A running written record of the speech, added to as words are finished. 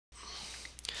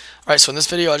Alright, so in this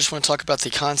video I just want to talk about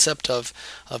the concept of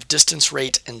distance,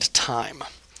 rate, and time.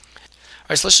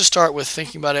 Alright, so let's just start with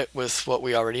thinking about it with what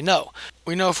we already know.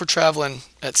 We know if we're traveling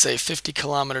at, say, 50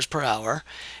 kilometers per hour,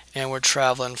 and we're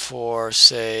traveling for,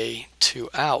 say, 2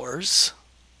 hours,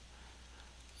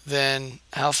 then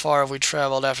how far have we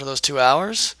traveled after those 2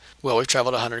 hours? Well, we've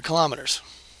traveled 100 kilometers,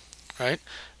 right?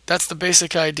 That's the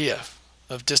basic idea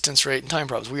of distance, rate, and time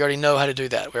problems. We already know how to do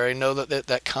that. We already know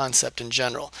that concept in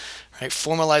general. Right?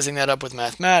 Formalizing that up with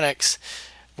mathematics,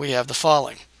 we have the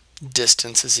following.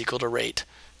 Distance is equal to rate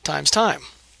times time.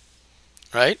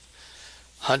 Right?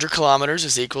 100 kilometers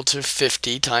is equal to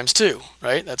 50 times 2.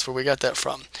 Right? That's where we got that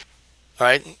from. All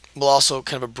right? We'll also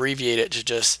kind of abbreviate it to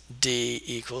just D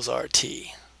equals RT.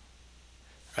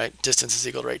 Right? Distance is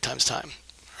equal to rate times time.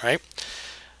 Right?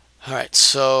 All right,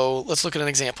 so let's look at an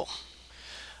example.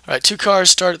 All right, two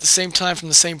cars start at the same time from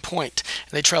the same point,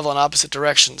 and they travel in opposite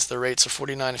directions. Their rates are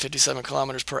 49 and 57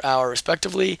 kilometers per hour,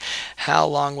 respectively. How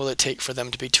long will it take for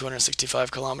them to be 265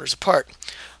 kilometers apart?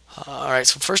 All right,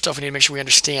 so first off, we need to make sure we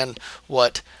understand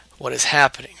what is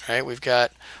happening. Right, we've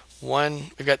got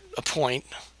a point,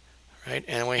 right,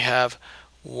 and we have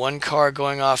one car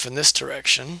going off in this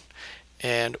direction,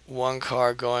 and one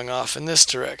car going off in this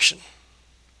direction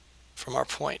from our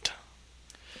point.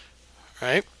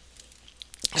 Right?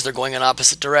 Because they're going in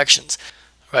opposite directions.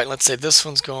 Right, let's say this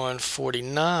one's going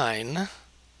 49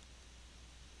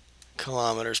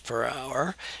 kilometers per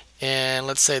hour, and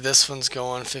let's say this one's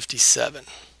going 57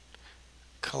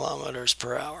 kilometers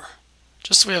per hour.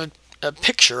 Just so we have a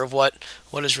picture of what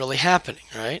is really happening,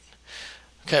 right?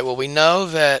 Okay, well, we know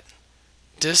that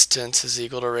distance is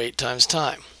equal to rate times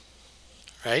time,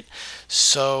 right?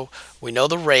 So we know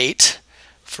the rate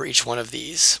for each one of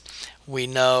these. We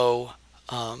know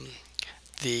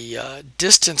the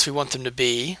distance we want them to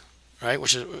be, right,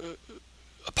 which is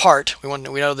apart. We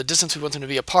know the distance we want them to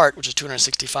be apart, which is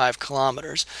 265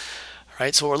 kilometers.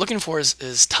 Right, so what we're looking for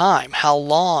is time. How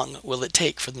long will it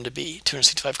take for them to be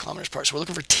 265 kilometers apart? So we're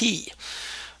looking for t,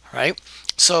 right?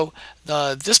 So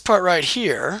this part right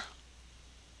here,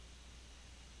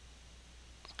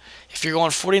 if you're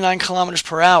going 49 kilometers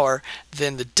per hour,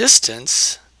 then the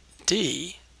distance,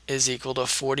 d, is equal to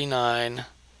 49t.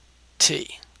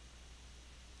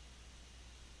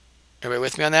 Everybody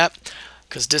with me on that?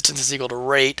 Because distance is equal to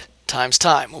rate times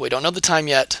time. Well, we don't know the time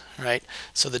yet, right?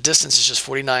 So the distance is just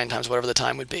 49 times whatever the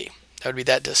time would be. That would be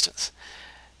that distance.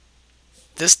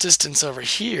 This distance over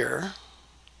here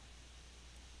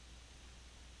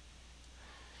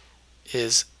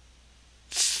is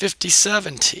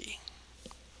 57t.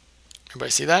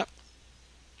 Everybody see that?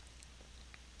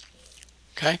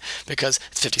 Okay, because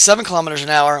it's 57 kilometers an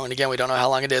hour, and again, we don't know how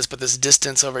long it is, but this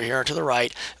distance over here to the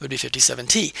right would be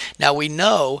 57t. Now, we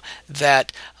know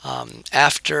that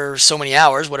after so many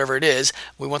hours, whatever it is,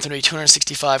 we want them to be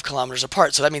 265 kilometers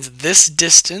apart. So that means this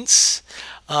distance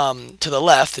to the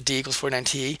left, the d equals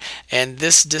 49t, and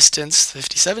this distance,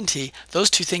 57t,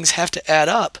 those two things have to add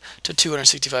up to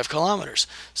 265 kilometers.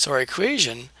 So our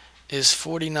equation is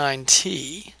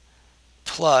 49t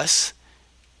plus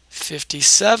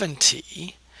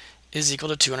 57t is equal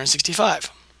to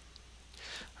 265,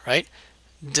 right?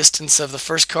 Distance of the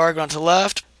first car going out to the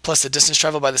left plus the distance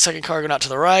traveled by the second car going out to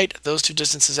the right, those two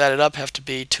distances added up have to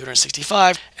be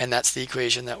 265, and that's the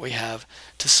equation that we have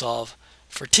to solve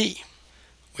for t.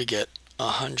 We get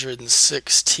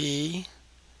 106t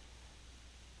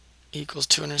equals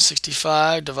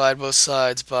 265, divide both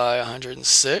sides by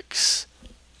 106,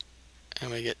 and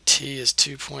we get t is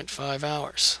 2.5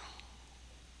 hours.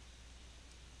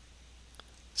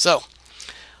 So,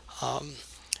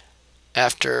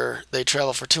 after they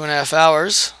travel for 2.5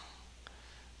 hours,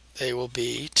 they will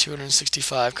be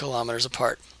 265 kilometers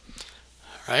apart.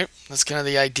 Right? That's kind of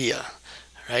the idea.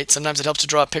 Right? Sometimes it helps to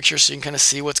draw a picture so you can kind of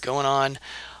see what's going on.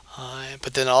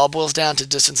 But then it all boils down to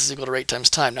distance is equal to rate times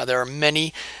time. Now, there are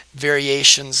many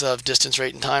variations of distance,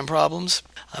 rate, and time problems.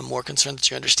 I'm more concerned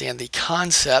that you understand the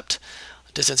concept.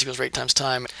 Distance equals rate times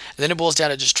time. And then it boils down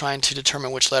to just trying to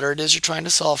determine which letter it is you're trying to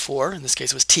solve for. In this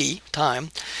case it was t, time.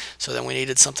 So then we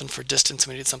needed something for distance,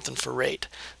 we needed something for rate.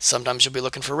 Sometimes you'll be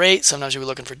looking for rate, sometimes you'll be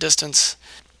looking for distance.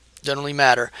 Doesn't really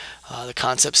matter. The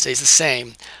concept stays the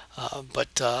same,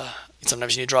 but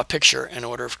sometimes you need to draw a picture in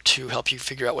order to help you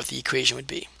figure out what the equation would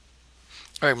be.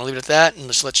 All right, I'm going to leave it at that and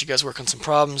just let you guys work on some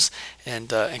problems and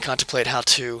contemplate how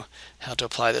to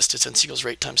apply this distance equals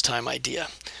rate times time idea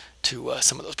to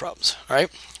some of those problems. All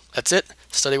right, that's it.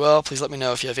 Study well. Please let me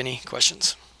know if you have any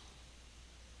questions.